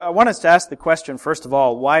I want us to ask the question, first of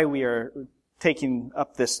all, why we are taking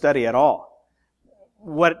up this study at all.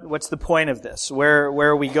 What's the point of this? Where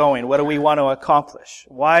are we going? What do we want to accomplish?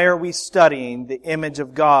 Why are we studying the image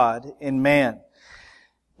of God in man?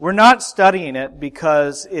 We're not studying it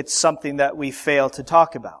because it's something that we fail to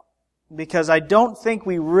talk about. Because I don't think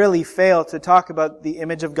we really fail to talk about the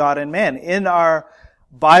image of God in man. In our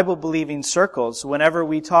Bible-believing circles, whenever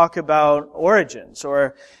we talk about origins,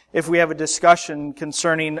 or if we have a discussion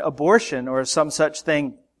concerning abortion or some such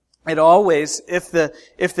thing, it always, if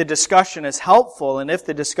the discussion is helpful and if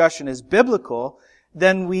the discussion is biblical,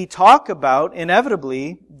 then we talk about,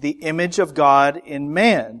 inevitably, the image of God in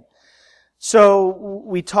man. So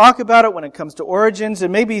we talk about it when it comes to origins,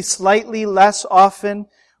 and maybe slightly less often.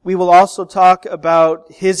 We will also talk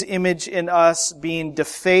about His image in us being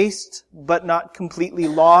defaced, but not completely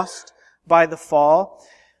lost by the fall.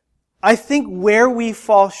 I think where we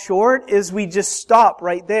fall short is we just stop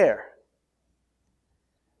right there.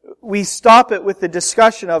 We stop it with the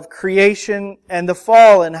discussion of creation and the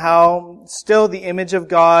fall and how still the image of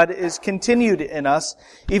God is continued in us,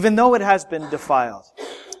 even though it has been defiled.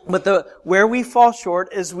 But where we fall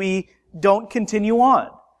short is we don't continue on.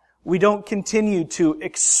 We don't continue to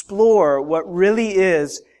explore what really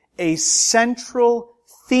is a central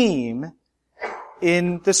theme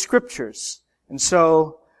in the Scriptures. And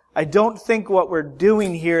so, I don't think what we're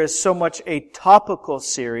doing here is so much a topical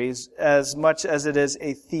series as much as it is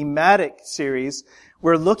a thematic series.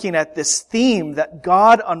 We're looking at this theme that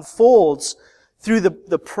God unfolds through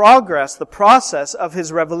the process of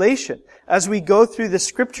His revelation. As we go through the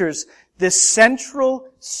Scriptures, this central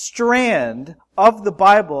strand of the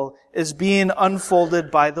Bible is being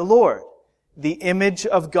unfolded by the Lord, the image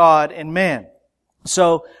of God in man.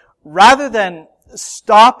 So, rather than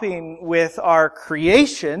stopping with our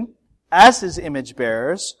creation as His image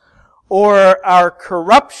bearers, or our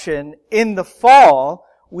corruption in the fall,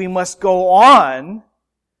 we must go on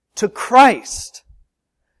to Christ.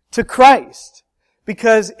 To Christ.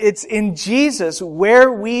 Because it's in Jesus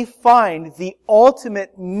where we find the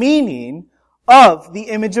ultimate meaning of the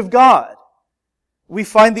image of God. We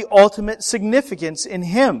find the ultimate significance in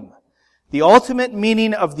Him. The ultimate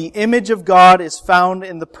meaning of the image of God is found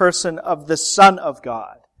in the person of the Son of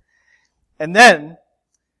God. And then,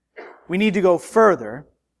 we need to go further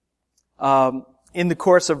in the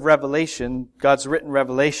course of Revelation, God's written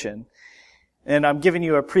revelation. And I'm giving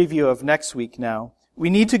you a preview of next week now. We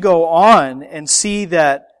need to go on and see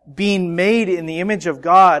that being made in the image of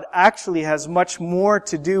God actually has much more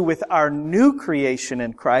to do with our new creation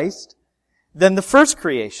in Christ than the first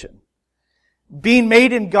creation. Being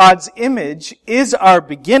made in God's image is our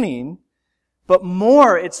beginning, but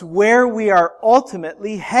more, it's where we are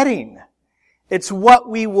ultimately heading. It's what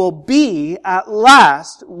we will be at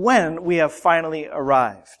last when we have finally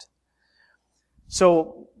arrived.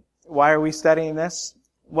 So, why are we studying this?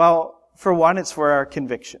 Well, for one, it's for our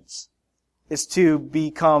convictions. It's to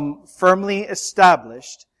become firmly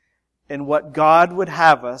established in what God would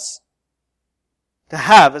have us to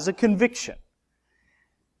have as a conviction.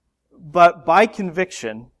 But by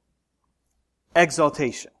conviction,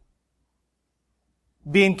 exaltation.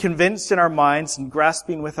 Being convinced in our minds and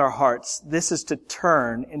grasping with our hearts, this is to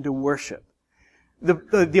turn into worship.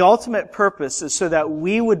 The ultimate purpose is so that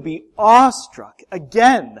we would be awestruck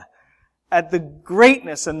again at the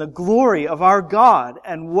greatness and the glory of our God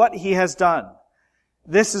and what He has done.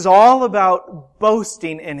 This is all about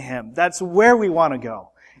boasting in Him. That's where we want to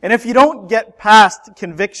go. And if you don't get past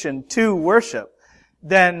conviction to worship,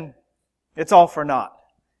 then it's all for naught.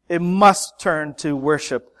 It must turn to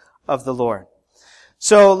worship of the Lord.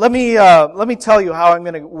 So let me tell you how I'm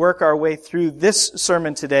going to work our way through this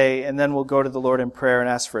sermon today, and then we'll go to the Lord in prayer and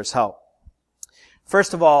ask for His help.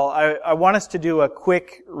 First of all, I want us to do a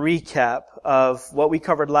quick recap of what we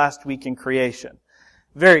covered last week in creation.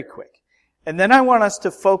 Very quick. And then I want us to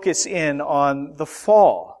focus in on the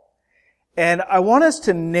fall. And I want us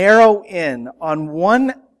to narrow in on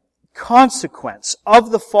one consequence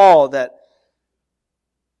of the fall that,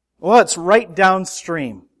 well, it's right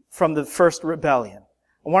downstream from the first rebellion.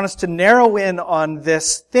 I want us to narrow in on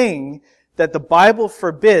this thing that the Bible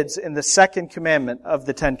forbids in the second commandment of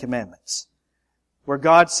the Ten Commandments, where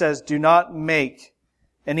God says, do not make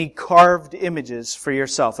any carved images for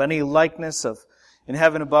yourself, any likeness of in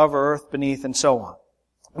heaven above or earth beneath, and so on.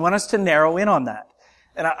 I want us to narrow in on that.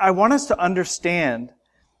 And I want us to understand,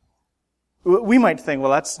 we might think,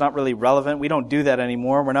 well, that's not really relevant. We don't do that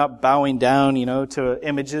anymore. We're not bowing down, to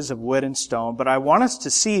images of wood and stone. But I want us to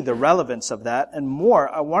see the relevance of that, and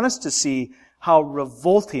more, I want us to see how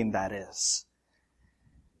revolting that is.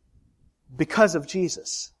 Because of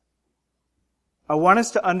Jesus. I want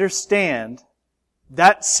us to understand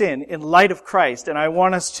that sin in light of Christ, and I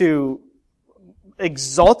want us to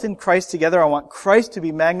exalt in Christ together. I want Christ to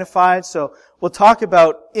be magnified. So we'll talk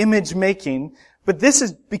about image making, but this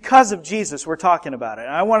is because of Jesus we're talking about it.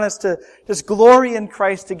 And I want us to just glory in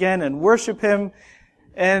Christ again and worship Him.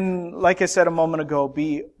 And like I said a moment ago,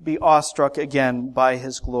 be awestruck again by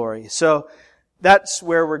His glory. So that's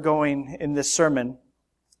where we're going in this sermon.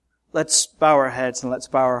 Let's bow our heads and let's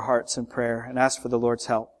bow our hearts in prayer and ask for the Lord's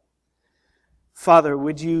help. Father,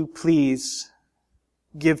 would you please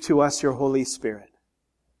give to us your Holy Spirit?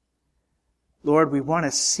 Lord, we want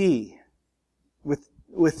to see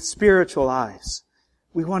with spiritual eyes.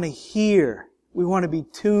 We want to hear. We want to be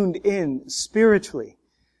tuned in spiritually.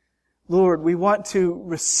 Lord, we want to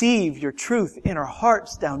receive your truth in our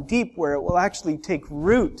hearts down deep where it will actually take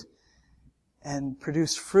root and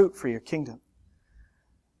produce fruit for your kingdom.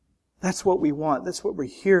 That's what we want. That's what we're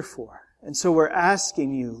here for. And so we're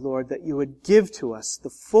asking you, Lord, that you would give to us the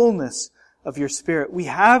fullness of your Spirit. We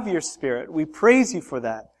have your Spirit. We praise you for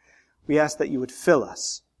that. We ask that you would fill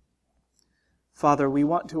us. Father, we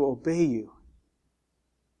want to obey you.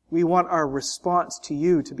 We want our response to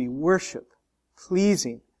you to be worship,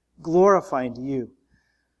 pleasing, glorifying to you,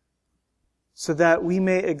 so that we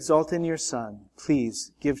may exalt in your Son.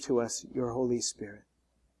 Please give to us your Holy Spirit.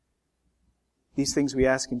 These things we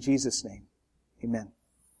ask in Jesus' name. Amen.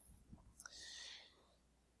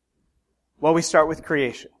 Well, we start with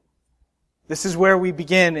creation. This is where we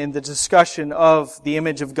begin in the discussion of the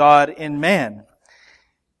image of God in man.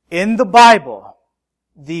 In the Bible,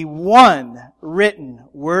 the one written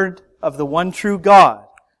word of the one true God,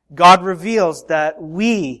 God reveals that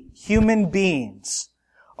we, human beings,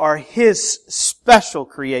 are His special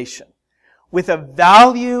creation, with a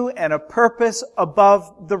value and a purpose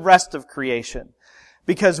above the rest of creation,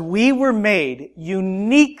 because we were made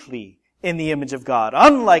uniquely in the image of God.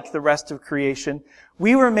 Unlike the rest of creation,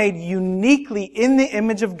 we were made uniquely in the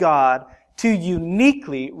image of God to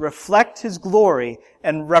uniquely reflect His glory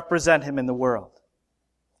and represent Him in the world.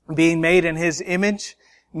 Being made in His image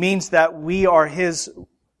means that we are His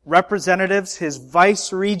representatives, His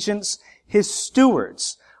vice-regents, His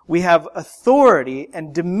stewards. We have authority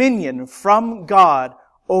and dominion from God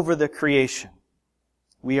over the creation.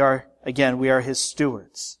 We are His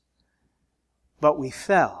stewards. But we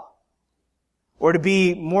fell. Or to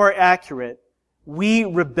be more accurate, we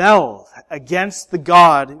rebelled against the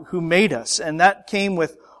God who made us. And that came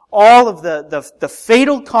with all of the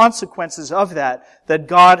fatal consequences of that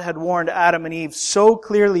God had warned Adam and Eve so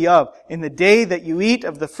clearly of. In the day that you eat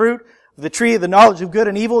of the fruit of the tree of the knowledge of good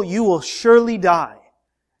and evil, you will surely die.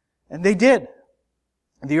 And they did.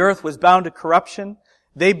 The earth was bound to corruption.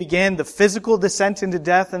 They began the physical descent into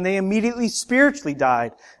death, and they immediately spiritually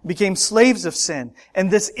died, became slaves of sin. And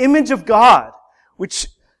this image of God, which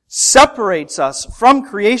separates us from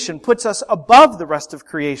creation, puts us above the rest of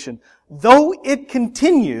creation, though it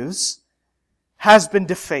continues, has been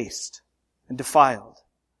defaced and defiled.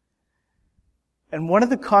 And one of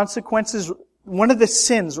the consequences, one of the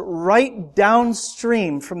sins right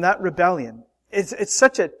downstream from that rebellion, it's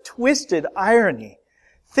such a twisted irony.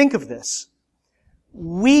 Think of this.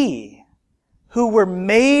 We, who were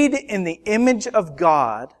made in the image of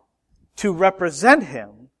God to represent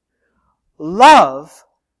Him, love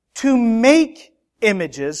to make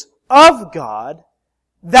images of God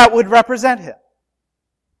that would represent Him.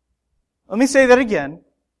 Let me say that again,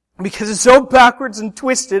 because it's so backwards and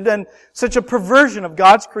twisted and such a perversion of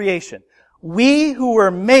God's creation. We who were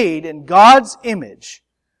made in God's image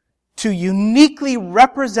to uniquely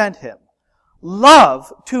represent Him,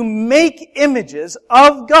 love to make images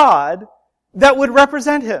of God that would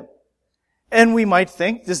represent Him. And we might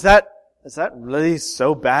think, is that really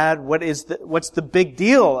so bad? What's the big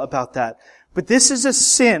deal about that? But this is a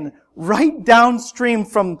sin right downstream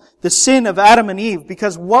from the sin of Adam and Eve,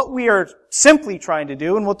 because what we are simply trying to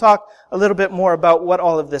do, and we'll talk a little bit more about what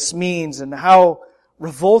all of this means and how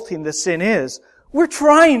revolting the sin is, we're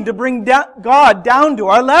trying to bring God down to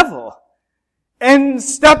our level and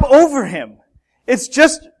step over Him. It's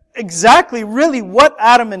just exactly really what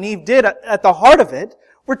Adam and Eve did at the heart of it.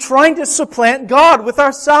 We're trying to supplant God with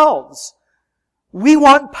ourselves. We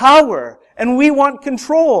want power and we want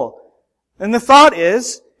control. And the thought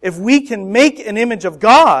is, if we can make an image of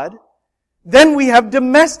God, then we have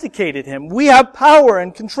domesticated Him. We have power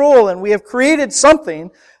and control, and we have created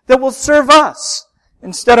something that will serve us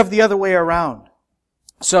instead of the other way around.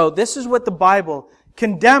 So this is what the Bible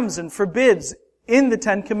condemns and forbids in the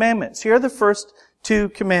Ten Commandments. Here are the first two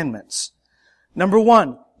commandments. Number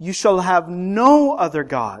 1, you shall have no other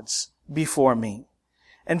gods before me.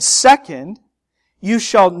 And second, you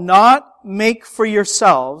shall not make for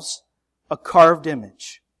yourselves a carved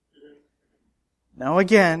image. Now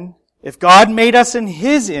again, if God made us in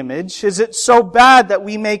His image, is it so bad that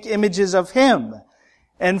we make images of Him?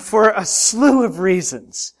 And for a slew of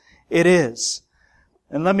reasons, it is.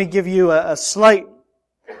 And let me give you a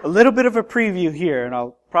little bit of a preview here, and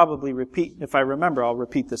I'll probably repeat, if I remember, I'll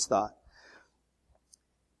repeat this thought.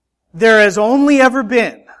 There has only ever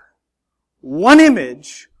been one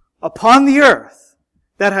image upon the earth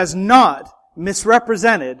that has not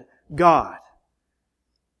misrepresented God.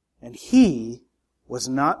 And He was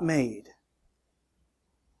not made.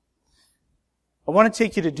 I want to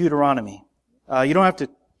take you to Deuteronomy. You don't have to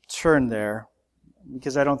turn there,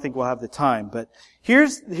 because I don't think we'll have the time. But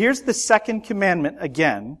here's the second commandment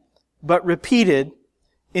again, but repeated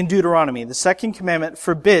in Deuteronomy. The second commandment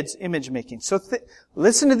forbids image making. So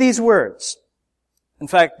listen to these words. In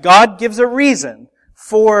fact, God gives a reason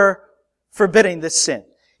for forbidding this sin.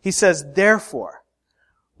 He says, therefore,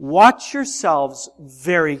 watch yourselves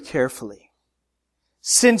very carefully.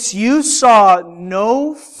 Since you saw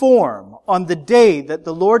no form on the day that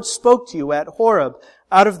the Lord spoke to you at Horeb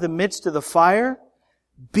out of the midst of the fire,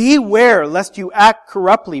 beware lest you act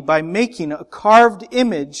corruptly by making a carved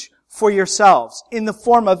image for yourselves in the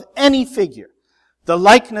form of any figure, the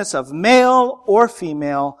likeness of male or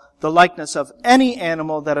female, the likeness of any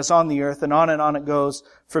animal that is on the earth, and on it goes,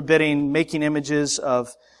 forbidding making images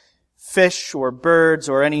of fish or birds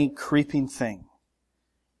or any creeping thing.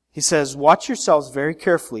 He says, watch yourselves very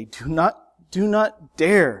carefully. Do not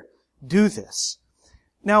dare do this.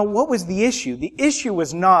 Now, what was the issue? The issue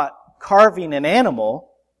was not carving an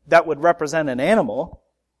animal that would represent an animal.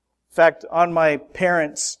 In fact, on my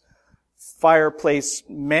parents' fireplace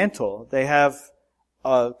mantle, they have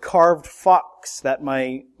a carved fox that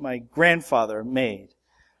my grandfather made.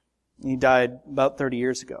 He died about 30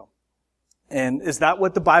 years ago. And is that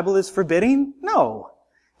what the Bible is forbidding? No.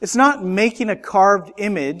 It's not making a carved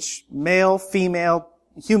image, male, female,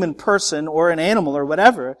 human person, or an animal or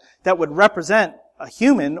whatever, that would represent a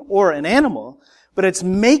human or an animal, but it's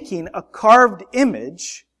making a carved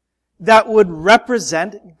image that would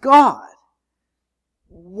represent God.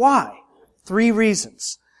 Why? 3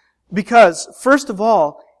 reasons. Because, first of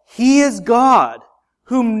all, He is God,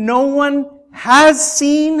 whom no one has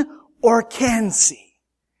seen or can see.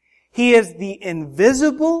 He is the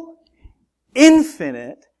invisible,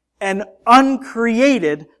 infinite, and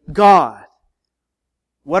uncreated God.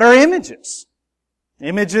 What are images?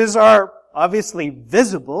 Images are obviously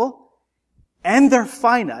visible, and they're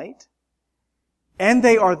finite, and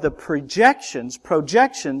they are the projections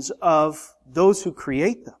of those who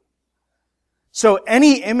create them. So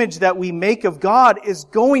any image that we make of God is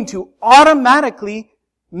going to automatically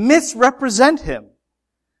misrepresent Him,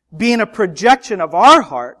 being a projection of our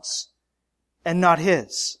hearts and not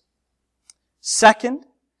His. Second,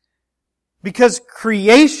 because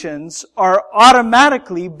creations are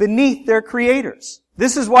automatically beneath their creators.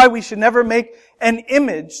 This is why we should never make an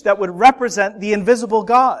image that would represent the invisible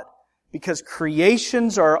God, because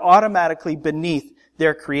creations are automatically beneath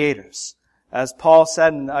their creators. As Paul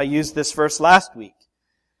said, and I used this verse last week,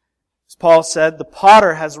 as Paul said, the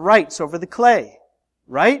potter has rights over the clay,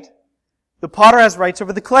 right? The potter has rights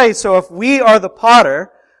over the clay. So if we are the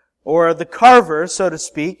potter, or the carver, so to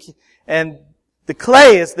speak, and the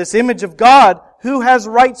clay is this image of God, who has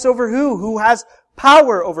rights over who? Who has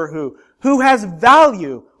power over who? Who has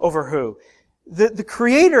value over who? The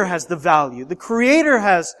Creator has the value. The Creator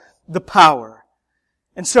has the power.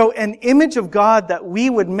 And so an image of God that we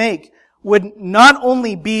would make would not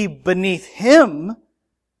only be beneath Him,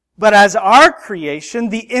 but as our creation,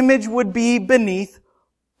 the image would be beneath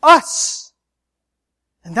us.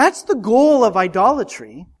 And that's the goal of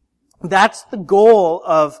idolatry. That's the goal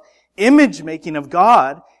of image making of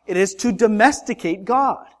God. It is to domesticate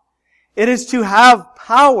God. It is to have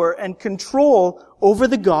power and control over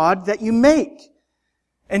the God that you make.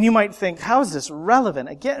 And you might think, how is this relevant?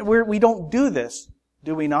 Again, we don't do this,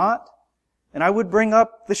 do we not? And I would bring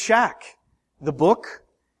up The Shack, the book,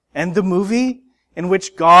 and the movie in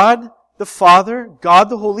which God the Father, God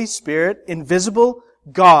the Holy Spirit, invisible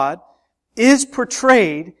God, is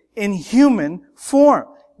portrayed in human form.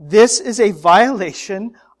 This is a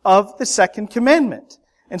violation of the second commandment.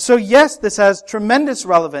 And so yes, this has tremendous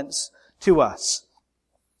relevance to us.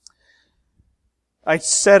 I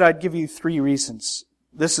said I'd give you 3 reasons.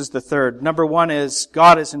 This is the third. Number 1 is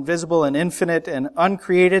God is invisible and infinite and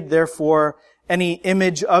uncreated. Therefore, any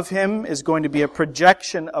image of Him is going to be a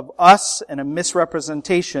projection of us and a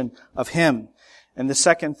misrepresentation of Him. And the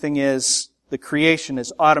second thing is the creation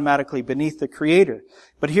is automatically beneath the Creator.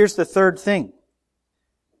 But here's the third thing.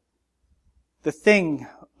 The thing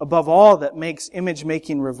above all that makes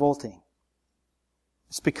image-making revolting.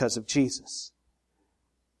 It's because of Jesus.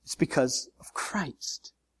 It's because of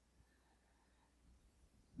Christ.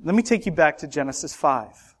 Let me take you back to Genesis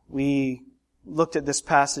 5. We looked at this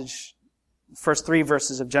passage, first 3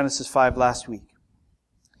 verses of Genesis 5 last week.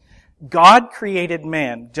 God created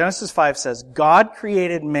man. Genesis 5 says, God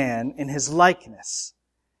created man in His likeness,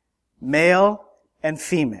 male and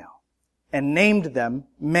female, and named them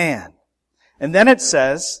man. And then it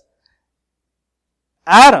says,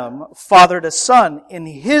 Adam fathered a son in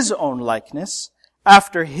his own likeness,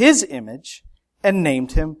 after his image, and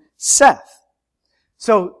named him Seth.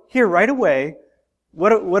 So here right away,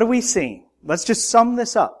 what are we seeing? Let's just sum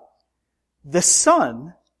this up. The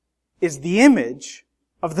Son is the image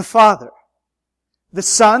of the Father. The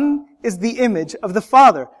Son is the image of the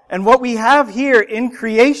Father. And what we have here in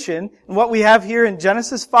creation, and what we have here in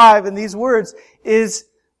Genesis 5 in these words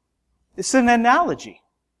it's an analogy.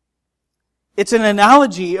 It's an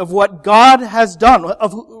analogy of what God has done,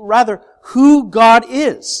 rather, who God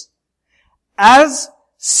is. As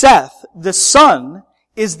Seth, the Son,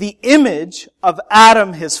 is the image of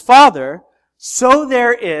Adam, his father, so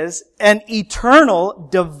there is an eternal,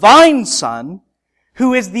 divine Son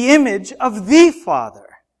who is the image of the Father.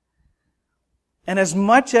 And as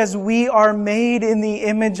much as we are made in the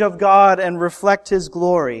image of God and reflect His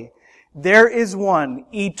glory, there is one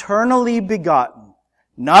eternally begotten,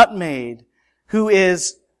 not made, who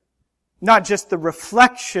is not just the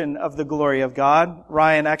reflection of the glory of God.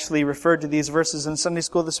 Ryan actually referred to these verses in Sunday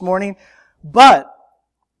school this morning. But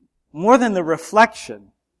more than the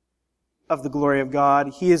reflection of the glory of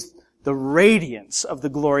God, He is the radiance of the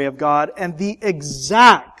glory of God and the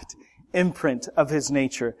exact imprint of His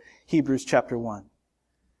nature. Hebrews chapter 1.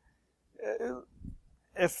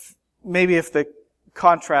 If the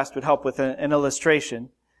contrast would help with an illustration,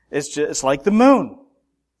 it's like the moon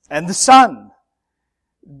and the sun.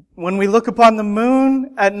 When we look upon the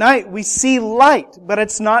moon at night, we see light, but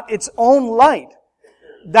it's not its own light.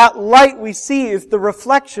 That light we see is the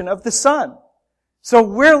reflection of the sun. So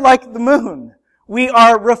we're like the moon. We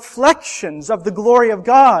are reflections of the glory of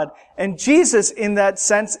God. And Jesus, in that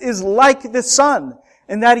sense, is like the sun,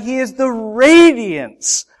 in that He is the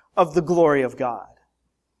radiance of the glory of God.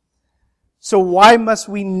 So why must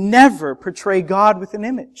we never portray God with an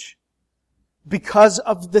image? Because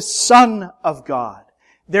of the Son of God.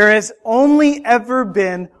 There has only ever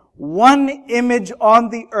been one image on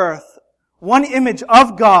the earth, one image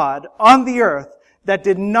of God on the earth that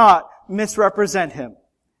did not misrepresent Him.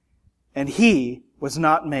 And He was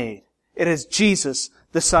not made. It is Jesus,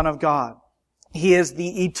 the Son of God. He is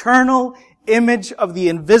the eternal image of the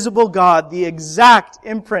invisible God, the exact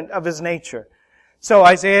imprint of His nature. So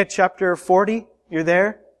Isaiah chapter 40, you're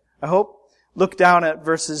there, I hope. Look down at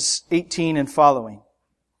verses 18 and following.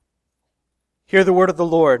 Hear the word of the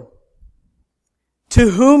Lord.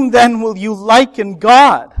 To whom then will you liken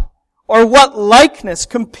God? Or what likeness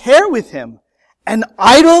compare with Him? An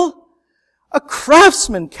idol? A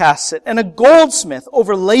craftsman casts it, and a goldsmith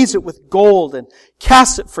overlays it with gold, and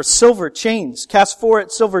casts for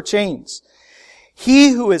it silver chains. He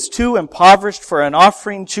who is too impoverished for an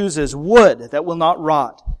offering chooses wood that will not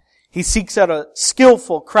rot. He seeks out a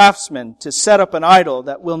skillful craftsman to set up an idol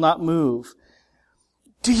that will not move.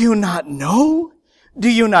 Do you not know? Do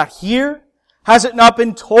you not hear? Has it not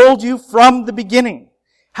been told you from the beginning?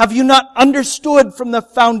 Have you not understood from the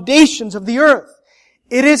foundations of the earth?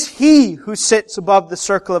 It is He who sits above the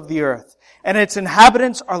circle of the earth, and its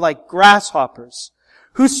inhabitants are like grasshoppers,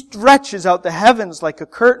 who stretches out the heavens like a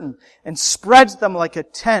curtain and spreads them like a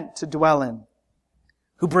tent to dwell in,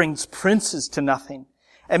 who brings princes to nothing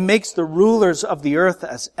and makes the rulers of the earth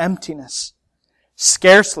as emptiness.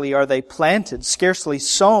 Scarcely are they planted, scarcely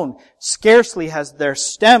sown, scarcely has their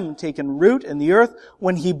stem taken root in the earth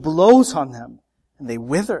when He blows on them, and they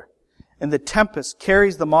wither, and the tempest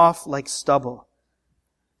carries them off like stubble.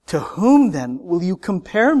 To whom then will you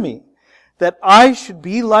compare me, that I should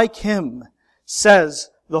be like Him, says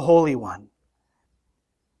the Holy One?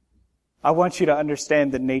 I want you to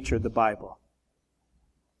understand the nature of the Bible.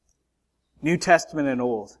 New Testament and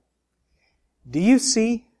Old. Do you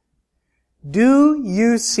see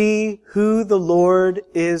who the Lord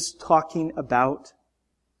is talking about?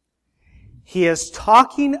 He is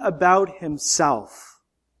talking about Himself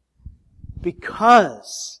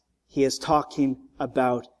because He is talking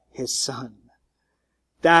about His Son.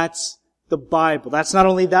 That's the Bible. That's not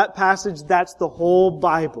only that passage, that's the whole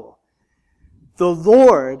Bible. The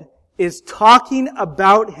Lord is talking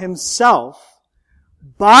about Himself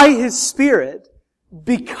by His Spirit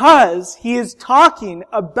because He is talking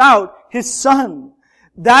about His Son.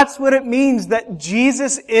 That's what it means that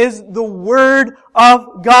Jesus is the Word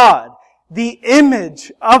of God, the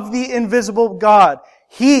image of the invisible God.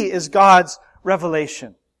 He is God's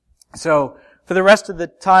revelation. So, for the rest of the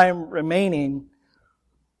time remaining,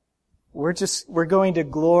 we're going to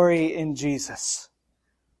glory in Jesus.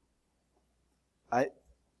 I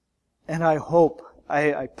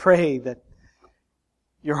pray that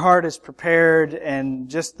your heart is prepared, and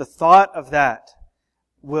just the thought of that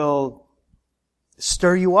will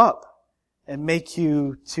stir you up and make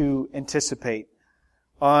you to anticipate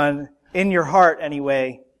in your heart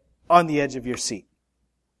anyway, on the edge of your seat.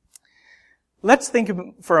 Let's think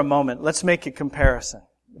for a moment, let's make a comparison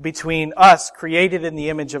between us created in the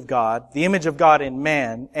image of God in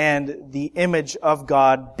man, and the image of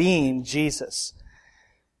God being Jesus.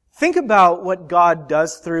 Think about what God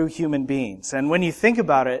does through human beings. And when you think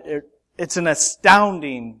about it, it's an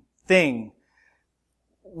astounding thing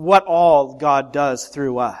what all God does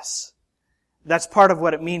through us. That's part of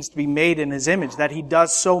what it means to be made in His image, that He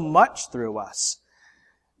does so much through us.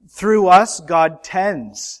 Through us, God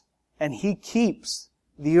tends and He keeps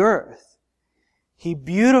the earth. He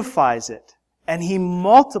beautifies it and He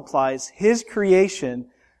multiplies His creation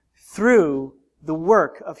through the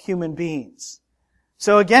work of human beings.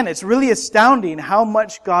 So again, it's really astounding how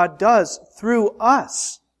much God does through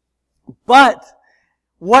us. But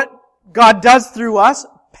what God does through us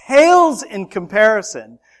pales in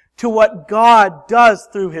comparison to what God does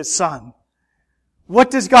through His Son. What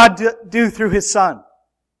does God do through His Son?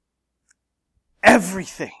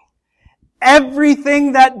 Everything.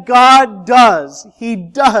 Everything that God does, He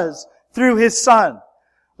does through His Son.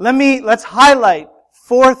 Let's highlight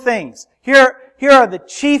 4 things. Here are the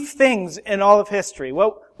chief things in all of history.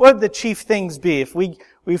 What would the chief things be? If we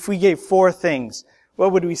gave 4 things,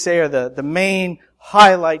 what would we say are the main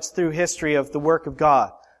highlights through history of the work of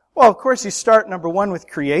God? Well, of course, you start number 1 with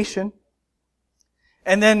creation.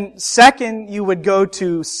 And then second, you would go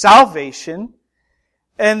to salvation.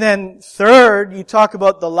 And then third, you talk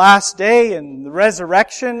about the last day and the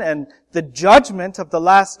resurrection and the judgment of the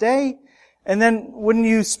last day. And then wouldn't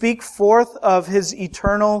you speak forth of His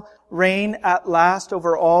eternal reign at last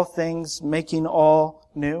over all things, making all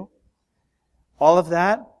new? All of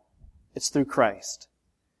that, it's through Christ.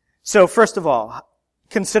 So first of all,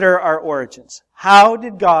 consider our origins. How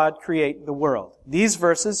did God create the world? These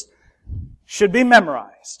verses should be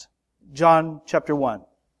memorized. John chapter 1,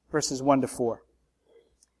 verses 1 to 4.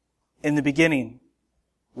 In the beginning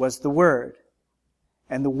was the Word,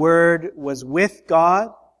 and the Word was with God,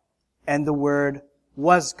 and the Word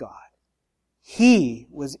was God. He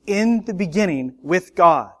was in the beginning with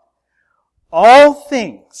God. All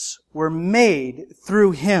things were made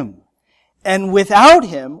through Him, and without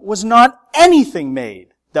Him was not anything made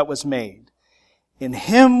that was made. In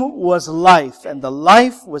Him was life, and the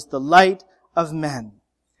life was the light of men.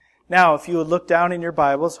 Now, if you would look down in your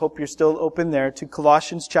Bibles, hope you're still open there, to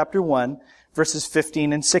Colossians chapter 1, verses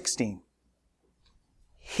 15 and 16.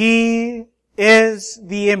 He is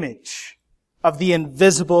the image of the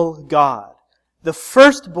invisible God, the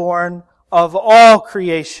firstborn of all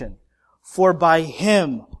creation. For by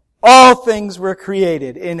Him all things were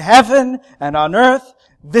created, in heaven and on earth,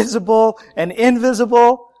 visible and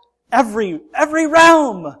invisible, every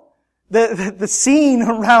realm, the seen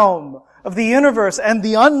realm of the universe and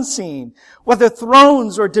the unseen, whether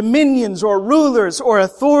thrones or dominions or rulers or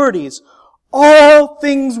authorities, all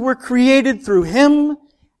things were created through Him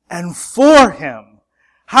and for Him.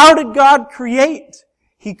 How did God create?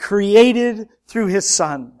 He created through His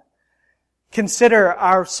Son. Consider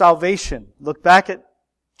our salvation. Look back at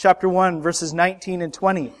chapter 1, verses 19 and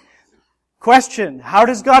 20. Question, how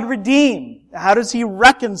does God redeem? How does He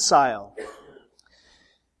reconcile?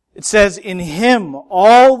 It says, in Him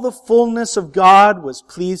all the fullness of God was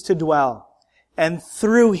pleased to dwell, and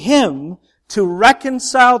through Him to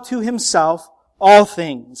reconcile to Himself all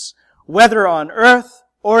things, whether on earth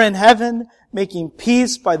or in heaven, making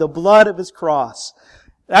peace by the blood of His cross.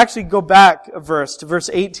 Actually, go back a verse to verse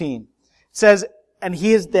 18. It says, and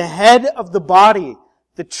He is the head of the body,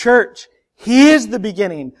 the church. He is the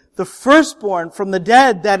beginning, the firstborn from the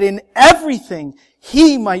dead, that in everything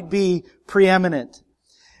He might be preeminent.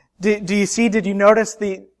 Do you see, did you notice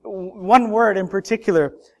the one word in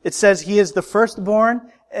particular? It says He is the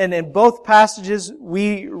firstborn, and in both passages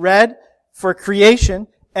we read for creation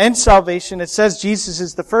and salvation, it says Jesus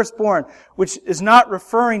is the firstborn, which is not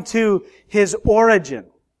referring to His origin,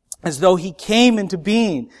 as though He came into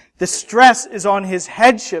being. The stress is on His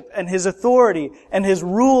headship and His authority and His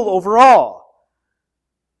rule over all.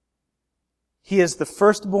 He is the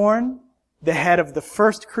firstborn, the head of the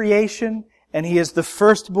first creation, and He is the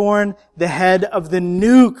firstborn, the head of the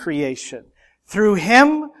new creation. Through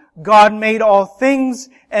Him, God made all things,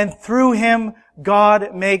 and through Him,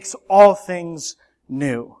 God makes all things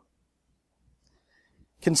new.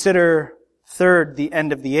 Consider, third, the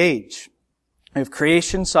end of the age. We have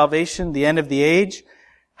creation, salvation, the end of the age.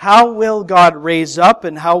 How will God raise up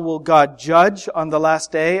and how will God judge on the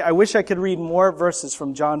last day? I wish I could read more verses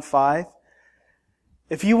from John 5.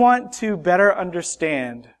 If you want to better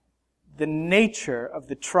understand the nature of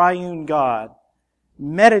the triune God,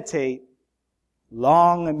 meditate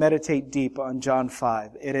long and meditate deep on John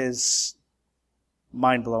 5. It is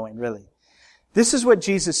mind-blowing, really. This is what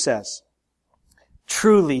Jesus says.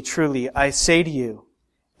 Truly, truly, I say to you,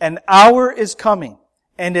 an hour is coming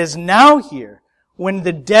and is now here when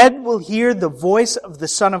the dead will hear the voice of the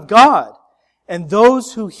Son of God, and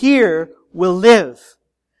those who hear will live.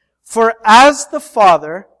 For as the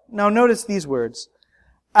Father, now notice these words,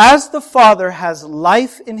 as the Father has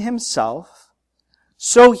life in Himself,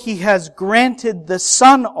 so He has granted the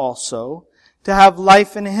Son also to have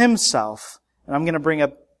life in Himself. And I'm going to bring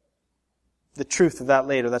up the truth of that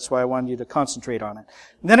later. That's why I wanted you to concentrate on it.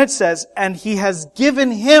 And then it says, and He has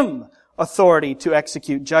given Him authority to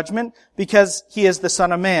execute judgment because He is the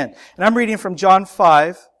Son of Man. And I'm reading from John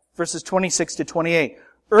 5, verses 26 to 28.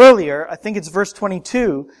 Earlier, I think it's verse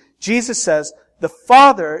 22, Jesus says, the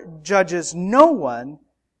Father judges no one.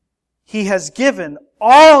 He has given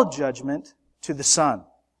all judgment to the Son.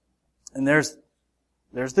 And there's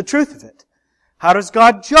the truth of it. How does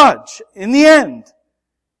God judge? In the end,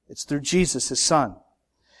 it's through Jesus, His Son.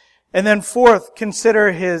 And then fourth,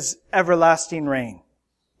 consider His everlasting reign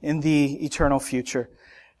in the eternal future.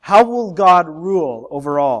 How will God rule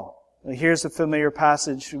over all? Here's a familiar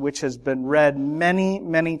passage which has been read many,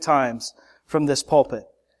 many times from this pulpit.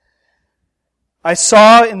 I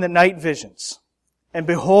saw in the night visions, and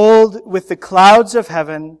behold, with the clouds of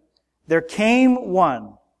heaven, there came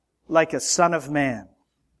one like a son of man.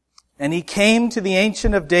 And He came to the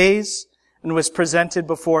Ancient of Days and was presented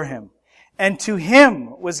before Him. And to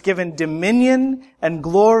Him was given dominion and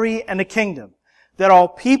glory and a kingdom, that all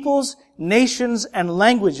peoples, nations, and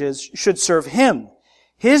languages should serve Him.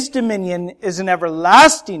 His dominion is an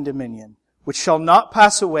everlasting dominion, which shall not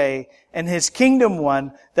pass away, and His kingdom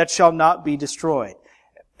one that shall not be destroyed.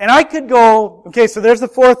 And I could go, okay, so there's the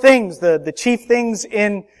four things, the chief things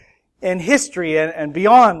in history and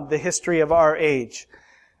beyond the history of our age.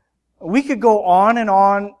 We could go on and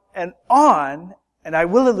on and on, and I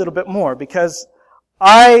will a little bit more, because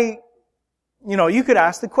you could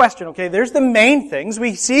ask the question, okay, there's the main things.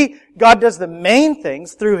 We see God does the main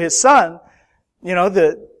things through His Son,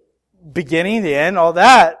 the beginning, the end, all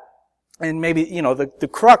that, and maybe, the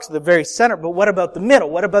crux, the very center, but what about the middle?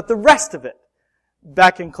 What about the rest of it?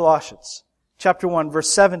 Back in Colossians, chapter 1,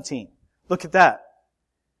 verse 17. Look at that.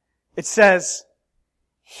 It says,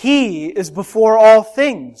 He is before all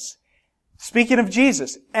things. Speaking of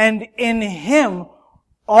Jesus, and in Him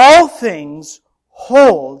all things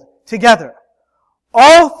hold together.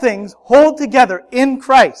 All things hold together in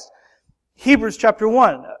Christ. Hebrews chapter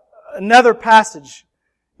 1, another passage.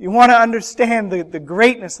 You want to understand the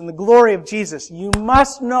greatness and the glory of Jesus, you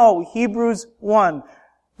must know Hebrews 1,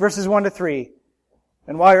 verses 1 to 3.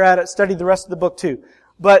 And while you're at it, study the rest of the book too.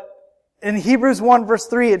 But in Hebrews 1, verse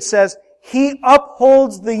 3, it says, He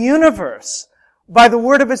upholds the universe by the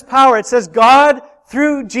word of His power. It says God,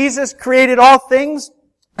 through Jesus, created all things,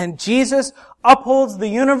 and Jesus upholds the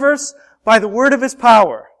universe by the word of His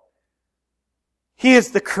power. He is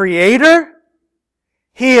the creator.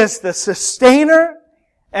 He is the sustainer.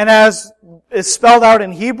 And as is spelled out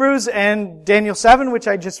in Hebrews and Daniel 7, which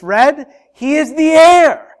I just read, He is the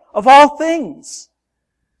heir of all things.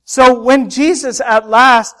 So when Jesus at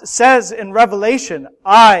last says in Revelation,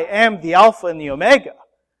 I am the Alpha and the Omega,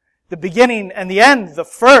 the beginning and the end, the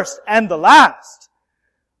first and the last,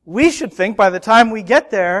 we should think by the time we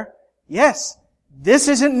get there, yes, this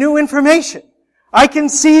isn't new information. I can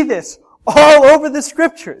see this all over the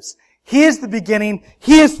Scriptures. He is the beginning,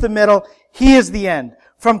 He is the middle, He is the end.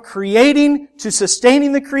 From creating to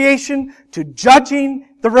sustaining the creation, to judging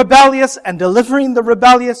the rebellious and delivering the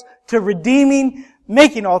rebellious, to redeeming,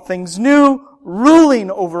 making all things new,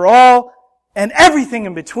 ruling over all, and everything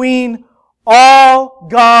in between, all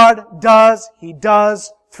God does, He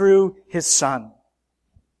does through His Son.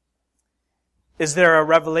 Is there a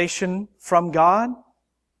revelation from God?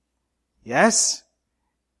 Yes.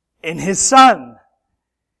 In His Son.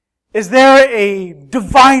 Is there a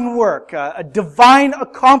divine work, a divine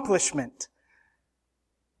accomplishment?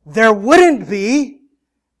 There wouldn't be,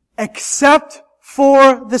 except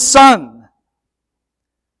for the Son.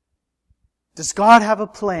 Does God have a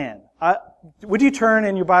plan? Would you turn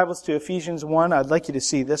in your Bibles to Ephesians 1? I'd like you to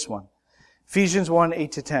see this one. Ephesians 1,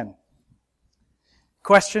 8-10.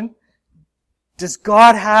 Question: does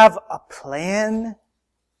God have a plan?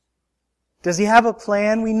 Does He have a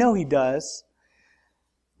plan? We know He does.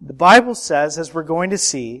 The Bible says, as we're going to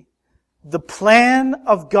see, the plan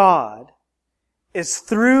of God is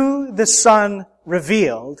through the Son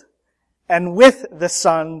revealed and with the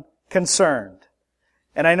Son concerned.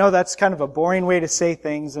 And I know that's kind of a boring way to say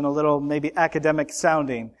things and a little maybe academic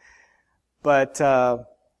sounding, but I'll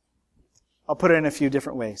put it in a few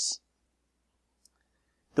different ways.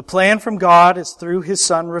 The plan from God is through His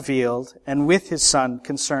Son revealed and with His Son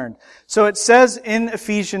concerned. So it says in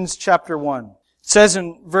Ephesians chapter 1, it says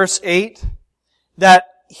in verse 8 that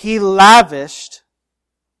He lavished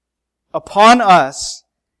upon us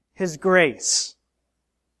His grace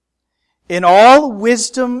in all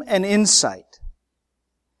wisdom and insight,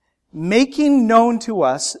 making known to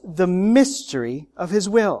us the mystery of His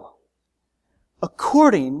will,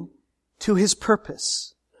 according to His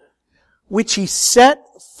purpose, which He set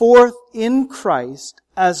forth in Christ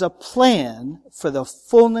as a plan for the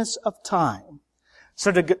fullness of time.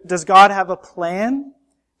 So does God have a plan?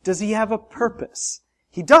 Does He have a purpose?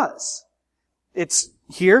 He does. It's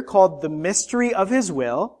here called the mystery of His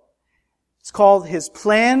will. It's called His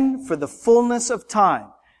plan for the fullness of time.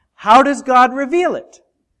 How does God reveal it?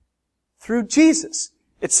 Through Jesus.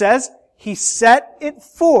 It says He set it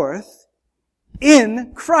forth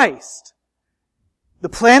in Christ. The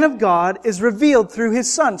plan of God is revealed through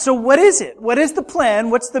His Son. So what is it? What is the plan?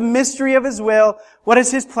 What's the mystery of His will? What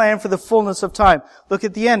is His plan for the fullness of time? Look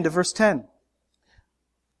at the end of verse 10.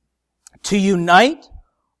 To unite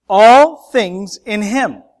all things in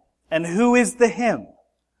Him. And who is the Him?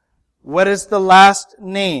 What is the last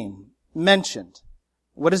name mentioned?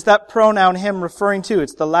 What is that pronoun Him referring to?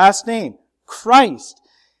 It's the last name, Christ.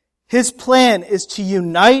 His plan is to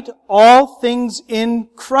unite all things in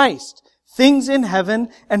Christ. Things in heaven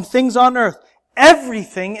and things on earth.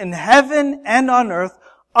 Everything in heaven and on earth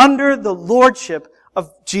under the lordship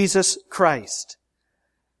of Jesus Christ.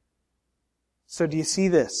 So do you see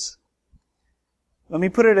this? Let me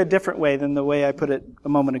put it a different way than the way I put it a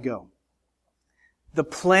moment ago. The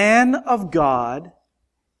plan of God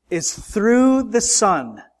is through the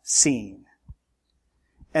Son seen.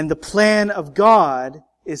 And the plan of God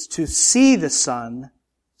is to see the Son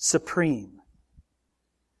supreme.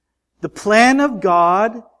 The plan of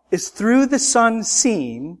God is through the Son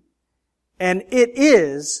seen, and it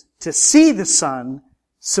is to see the Son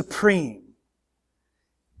supreme.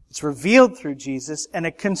 It's revealed through Jesus, and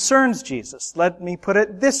it concerns Jesus. Let me put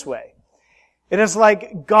it this way. It is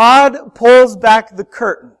like God pulls back the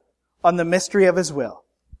curtain on the mystery of His will.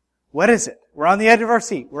 What is it? We're on the edge of our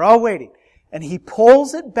seat. We're all waiting. And He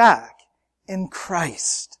pulls it back in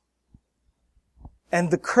Christ. And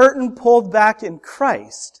the curtain pulled back in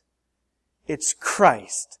Christ, it's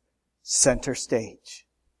Christ center stage.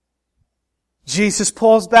 Jesus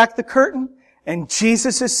pulls back the curtain, and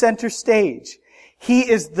Jesus is center stage. He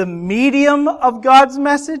is the medium of God's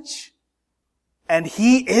message, and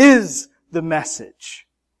He is the message.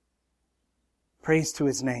 Praise to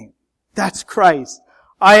His name. That's Christ.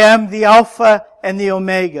 I am the Alpha and the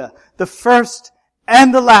Omega, the first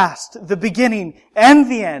and the last, the beginning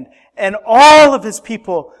and the end. And all of His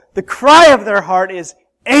people, the cry of their heart is,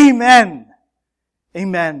 Amen.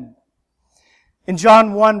 Amen. In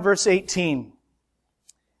John 1 verse 18,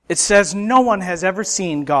 it says, no one has ever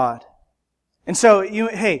seen God. And so,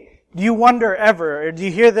 do you wonder ever, or do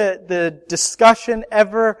you hear the discussion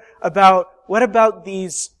ever about, what about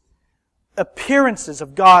these appearances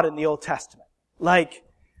of God in the Old Testament? Like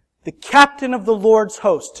the captain of the Lord's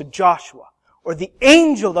host to Joshua, or the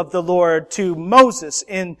angel of the Lord to Moses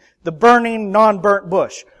in the burning, non-burnt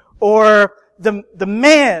bush, or the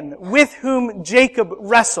man with whom Jacob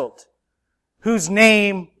wrestled, whose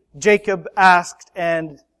name Jacob asked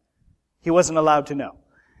and he wasn't allowed to know.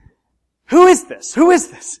 Who is this? Who is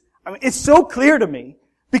this? I mean, it's so clear to me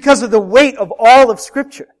because of the weight of all of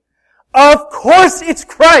Scripture. Of course it's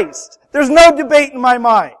Christ. There's no debate in my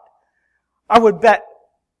mind. I would bet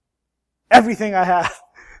everything I have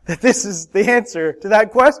that this is the answer to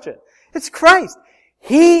that question. It's Christ.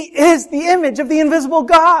 He is the image of the invisible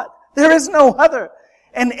God. There is no other.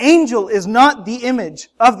 An angel is not the image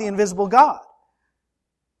of the invisible God.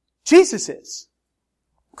 Jesus is.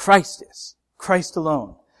 Christ is. Christ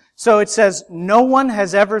alone. So it says, no one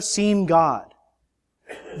has ever seen God.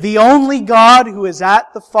 The only God who is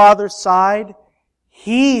at the Father's side,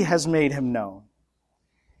 He has made Him known.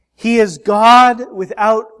 He is God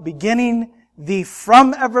without beginning, the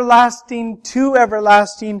from everlasting to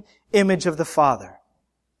everlasting image of the Father.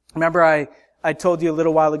 Remember I told you a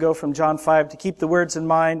little while ago from John 5 to keep the words in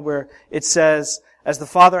mind where it says, as the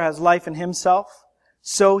Father has life in Himself,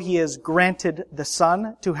 so He has granted the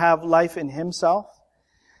Son to have life in Himself.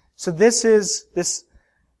 So this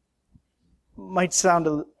might sound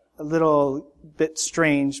a little bit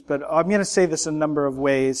strange, but I'm going to say this a number of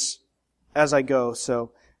ways as I go.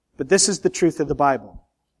 But this is the truth of the Bible.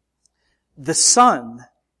 The Son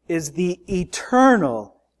is the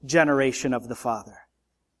eternal generation of the Father.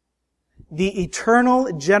 The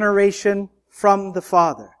eternal generation from the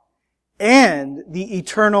Father. And the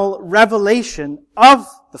eternal revelation of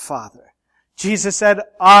the Father. Jesus said,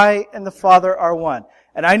 I and the Father are one.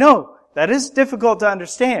 And I know that is difficult to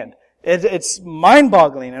understand. It's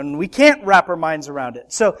mind-boggling, and we can't wrap our minds around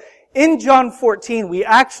it. So, in John 14, we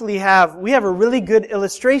have a really good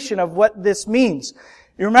illustration of what this means.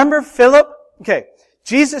 You remember Philip? Okay.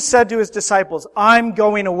 Jesus said to His disciples, I'm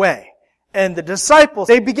going away. And the disciples,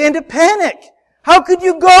 they began to panic. How could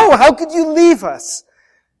you go? How could you leave us?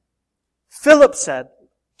 Philip said,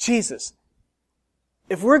 Jesus,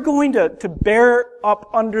 if we're going to bear up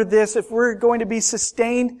under this, if we're going to be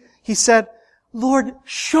sustained, he said, Lord,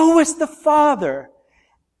 show us the Father,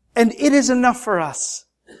 and it is enough for us.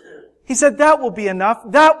 He said, that will be enough.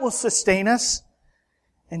 That will sustain us.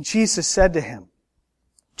 And Jesus said to him,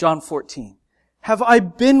 John 14, have I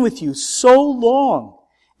been with you so long,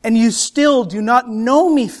 and you still do not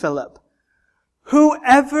know me, Philip?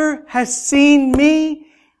 Whoever has seen me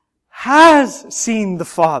has seen the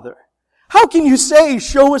Father. How can you say,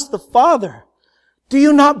 show us the Father? Do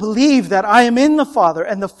you not believe that I am in the Father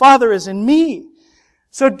and the Father is in me?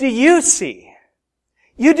 So do you see?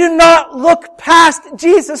 You do not look past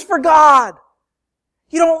Jesus for God.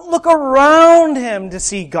 You don't look around Him to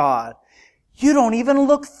see God. You don't even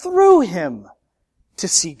look through Him to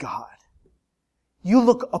see God. You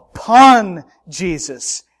look upon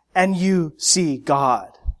Jesus and you see God.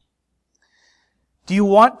 Do you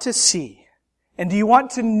want to see? And do you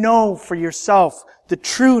want to know for yourself the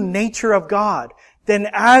true nature of God? Then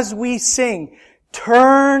as we sing,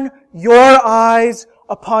 turn your eyes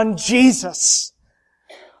upon Jesus.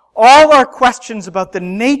 All our questions about the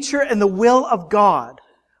nature and the will of God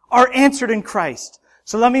are answered in Christ.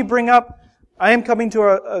 So let me bring up, I am coming to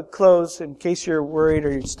a close in case you're worried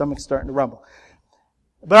or your stomach's starting to rumble.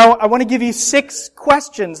 But I want to give you 6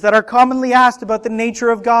 questions that are commonly asked about the nature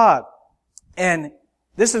of God. And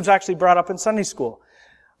this was actually brought up in Sunday school.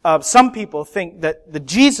 Some people think that the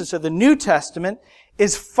Jesus of the New Testament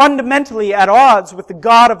is fundamentally at odds with the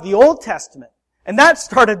God of the Old Testament. And that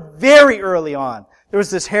started very early on. There was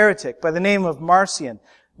this heretic by the name of Marcion,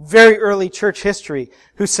 very early church history,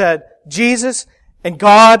 who said, Jesus and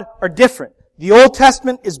God are different. The Old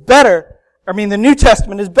Testament is better, the New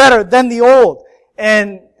Testament is better than the Old.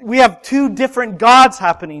 And we have 2 different gods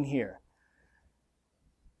happening here.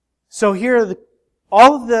 So here are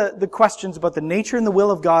all of the questions about the nature and the will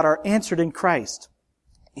of God are answered in Christ.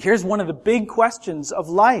 Here's one of the big questions of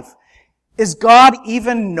life. Is God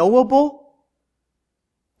even knowable?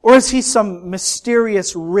 Or is He some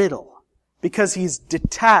mysterious riddle because He's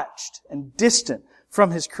detached and distant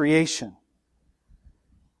from His creation?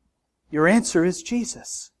 Your answer is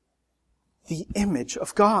Jesus, the image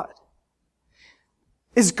of God.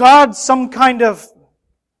 Is God some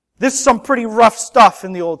pretty rough stuff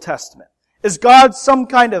in the Old Testament? Is God some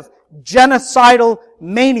kind of genocidal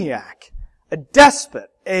maniac, a despot,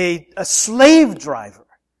 a slave driver?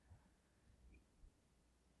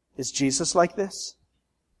 Is Jesus like this?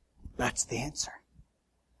 That's the answer.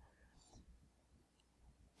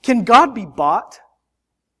 Can God be bought?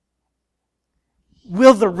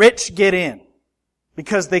 Will the rich get in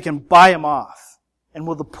because they can buy Him off? And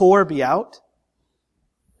will the poor be out?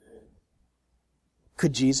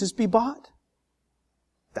 Could Jesus be bought?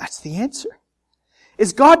 That's the answer.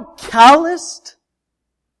 Is God calloused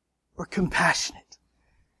or compassionate?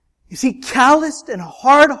 Is He calloused and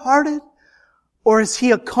hard-hearted, or is He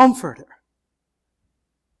a comforter?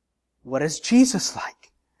 What is Jesus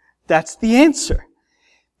like? That's the answer.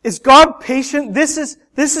 Is God patient? This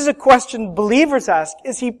is a question believers ask.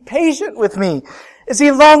 Is He patient with me? Is He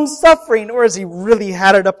long-suffering, or has He really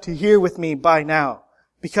had it up to here with me by now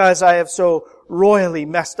because I have so royally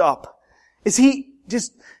messed up? Does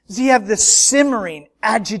He have this simmering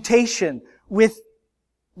agitation with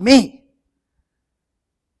me?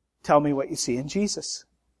 Tell me what you see in Jesus.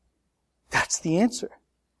 That's the answer.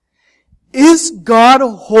 Is God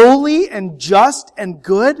holy and just and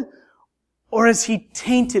good, or is He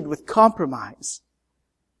tainted with compromise?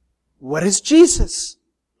 What is Jesus?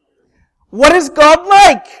 What is God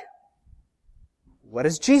like? What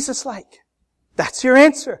is Jesus like? That's your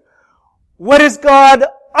answer. What is God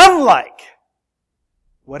unlike.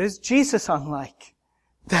 What is Jesus unlike?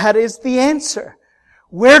 That is the answer.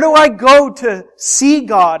 Where do I go to see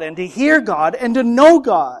God and to hear God and to know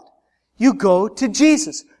God? You go to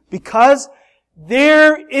Jesus, because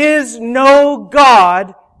there is no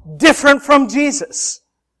God different from Jesus.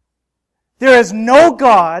 There is no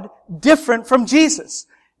God different from Jesus.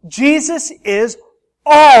 Jesus is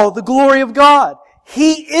all the glory of God.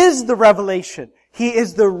 He is the revelation. He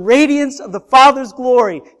is the radiance of the Father's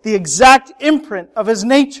glory, the exact imprint of His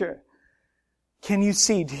nature. Can you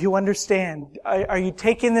see? Do you understand? Are you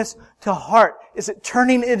taking this to heart? Is it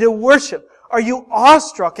turning into worship? Are you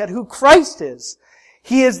awestruck at who Christ is?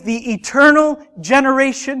 He is the eternal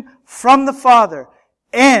generation from the Father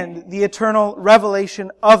and the eternal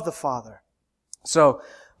revelation of the Father. So,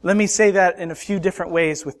 let me say that in a few different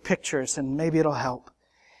ways with pictures, and maybe it'll help.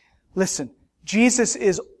 Listen, Jesus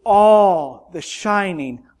is all the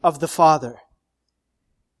shining of the Father,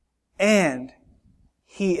 and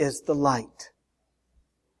He is the light.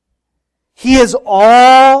 He is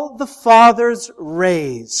all the Father's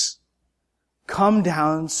rays come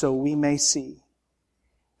down so we may see.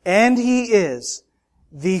 And He is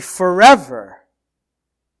the forever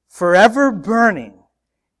burning,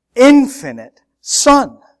 infinite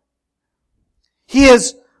Son. He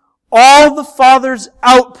is all the Father's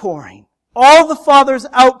outpouring. All the Father's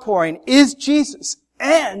outpouring is Jesus.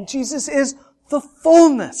 And Jesus is the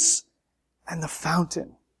fullness and the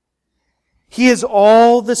fountain. He is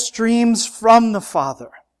all the streams from the Father.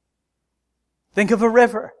 Think of a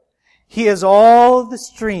river. He is all the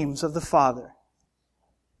streams of the Father.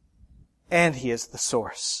 And He is the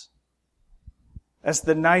source. As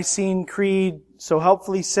the Nicene Creed so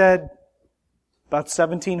helpfully said about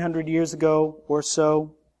 1700 years ago or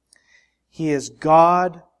so, He is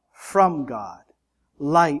God from God,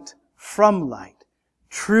 light from light,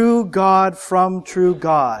 true God from true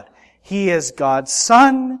God. He is God's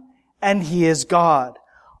Son, and He is God.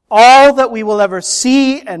 All that we will ever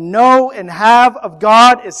see and know and have of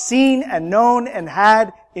God is seen and known and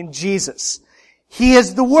had in Jesus. He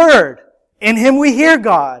is the Word. In Him we hear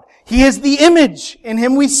God. He is the image. In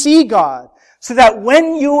Him we see God. So that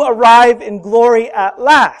when you arrive in glory at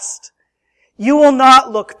last, you will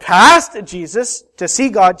not look past Jesus to see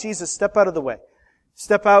God. Jesus, step out of the way.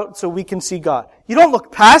 Step out so we can see God. You don't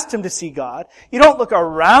look past Him to see God. You don't look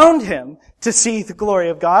around Him to see the glory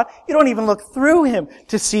of God. You don't even look through Him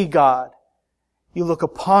to see God. You look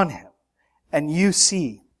upon Him and you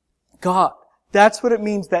see God. That's what it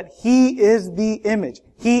means that He is the image.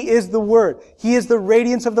 He is the Word. He is the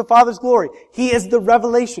radiance of the Father's glory. He is the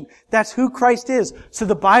revelation. That's who Christ is. So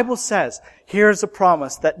the Bible says, here's a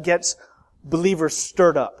promise that gets believers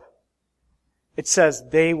stirred up. It says,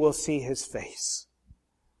 they will see His face.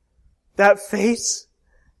 That face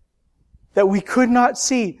that we could not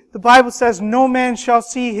see. The Bible says, no man shall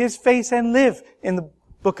see His face and live in the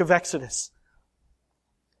book of Exodus.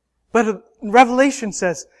 But Revelation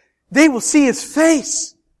says, they will see His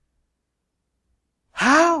face.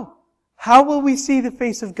 How? How will we see the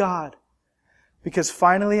face of God? Because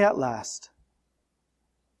finally at last,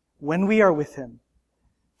 when we are with Him,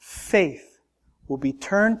 faith will be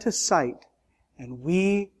turned to sight and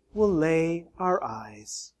we will lay our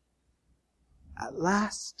eyes at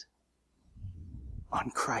last on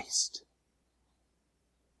Christ.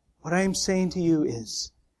 What I am saying to you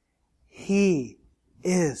is, He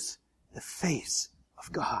is the face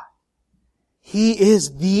of God. He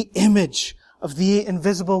is the image of the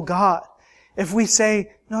invisible God. If we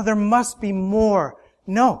say, no, there must be more.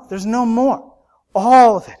 No, there's no more.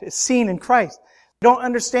 All of it is seen in Christ. We don't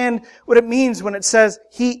understand what it means when it says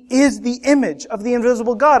He is the image of the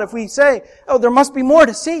invisible God. If we say, oh, there must be more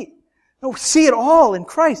to see. No, we see it all in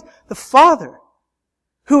Christ. The Father,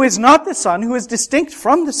 who is not the Son, who is distinct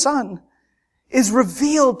from the Son, is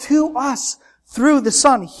revealed to us through the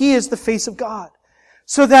Son. He is the face of God.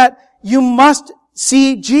 So that you must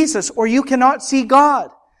see Jesus or you cannot see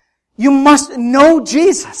God. You must know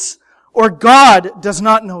Jesus or God does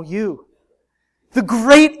not know you. The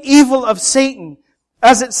great evil of Satan,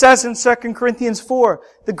 as it says in 2 Corinthians 4,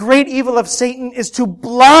 the great evil of Satan is to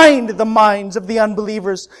blind the minds of the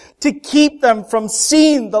unbelievers, to keep them from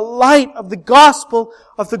seeing the light of the gospel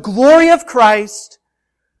of the glory of Christ,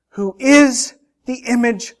 who is the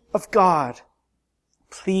image of God.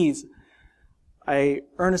 Please, I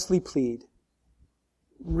earnestly plead,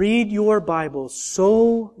 read your Bible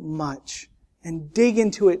so much and dig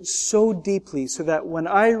into it so deeply so that when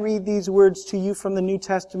I read these words to you from the New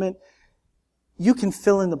Testament, you can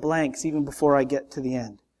fill in the blanks even before I get to the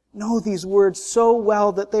end. Know these words so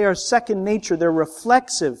well that they are second nature. They're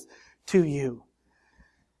reflexive to you.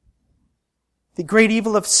 The great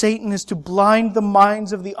evil of Satan is to blind the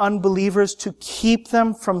minds of the unbelievers, to keep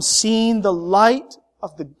them from seeing the light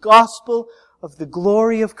of the gospel of the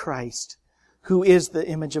glory of Christ, who is the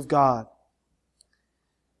image of God.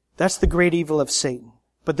 That's the great evil of Satan.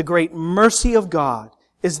 But the great mercy of God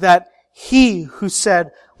is that He who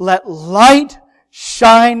said, "Let light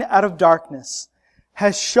shine out of darkness,"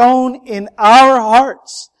 has shone in our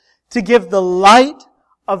hearts to give the light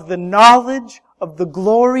of the knowledge of the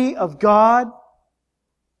glory of God.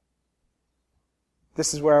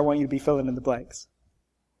 This is where I want you to be filling in the blanks.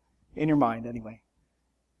 In your mind, anyway.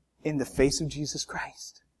 In the face of Jesus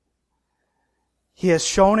Christ. He has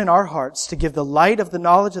shone in our hearts to give the light of the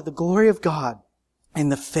knowledge of the glory of God in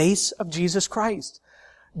the face of Jesus Christ.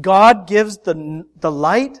 God gives the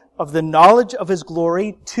light of the knowledge of His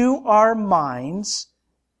glory to our minds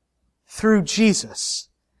through Jesus,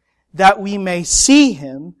 that we may see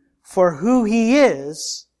Him for who He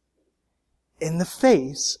is in the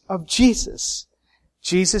face of Jesus.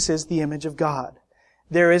 Jesus is the image of God.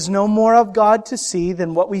 There is no more of God to see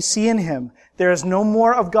than what we see in Him. There is no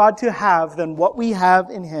more of God to have than what we have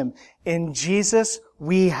in Him. In Jesus,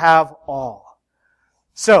 we have all.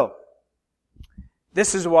 So,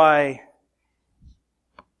 this is why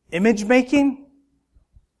image making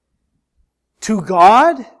to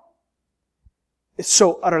God is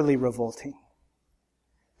so utterly revolting.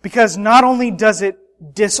 Because not only does it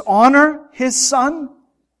dishonor His Son,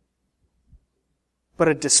 but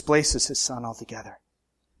it displaces His Son altogether.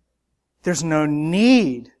 There's no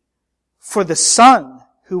need for the Son,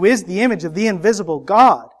 who is the image of the invisible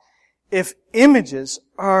God, if images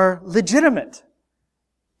are legitimate.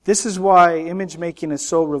 This is why image making is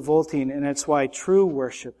so revolting, and it's why true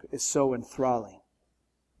worship is so enthralling.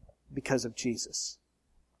 Because of Jesus.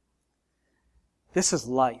 This is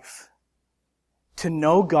life. To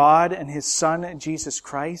know God and His Son, Jesus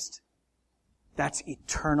Christ, that's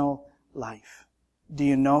eternal life. Do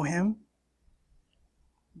you know Him?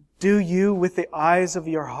 Do you, with the eyes of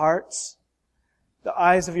your hearts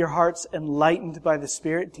enlightened by the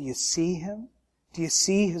Spirit, do you see Him? Do you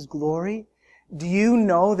see His glory? Do you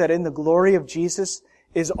know that in the glory of Jesus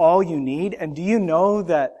is all you need? And do you know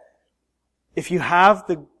that if you have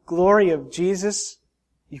the glory of Jesus,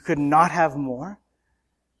 you could not have more?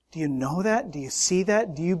 Do you know that? Do you see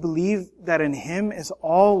that? Do you believe that in Him is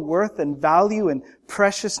all worth and value and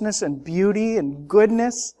preciousness and beauty and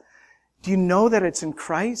goodness? Do you know that it's in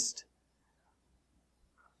Christ?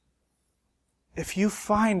 If you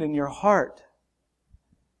find in your heart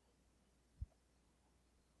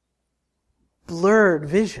blurred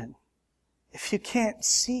vision, if you can't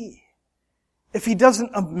see, if He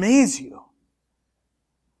doesn't amaze you,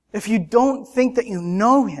 if you don't think that you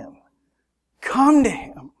know Him, come to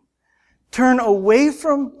Him. Turn away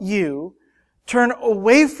from you, turn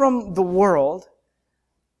away from the world,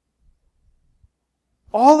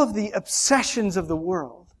 all of the obsessions of the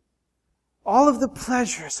world, all of the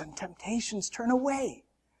pleasures and temptations, turn away.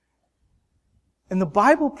 And the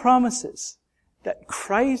Bible promises that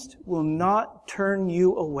Christ will not turn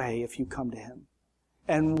you away if you come to Him.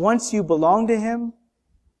 And once you belong to Him,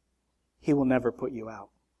 He will never put you out.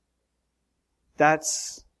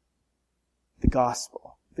 That's the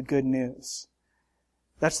gospel, the good news.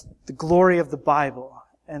 That's the glory of the Bible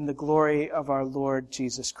and the glory of our Lord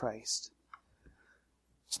Jesus Christ.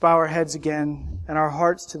 Let's bow our heads again and our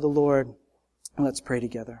hearts to the Lord, and let's pray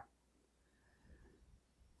together.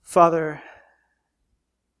 Father,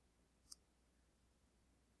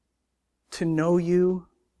 to know You,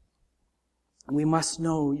 we must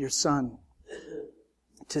know Your Son.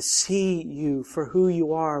 To see You for who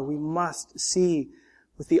You are, we must see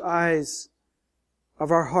with the eyes of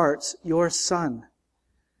our hearts Your Son.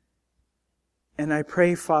 And I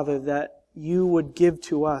pray, Father, that You would give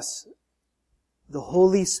to us the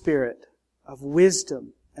Holy Spirit of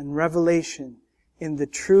wisdom and revelation in the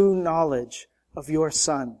true knowledge of Your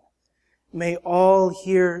Son. May all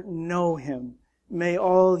here know Him. May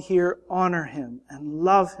all here honor Him and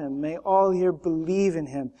love Him. May all here believe in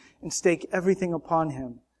Him and stake everything upon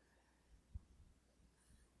Him.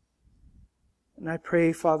 And I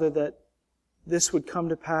pray, Father, that this would come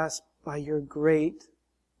to pass by Your great,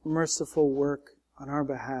 merciful work on our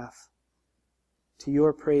behalf, to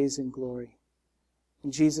Your praise and glory.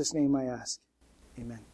 In Jesus' name I ask. Amen.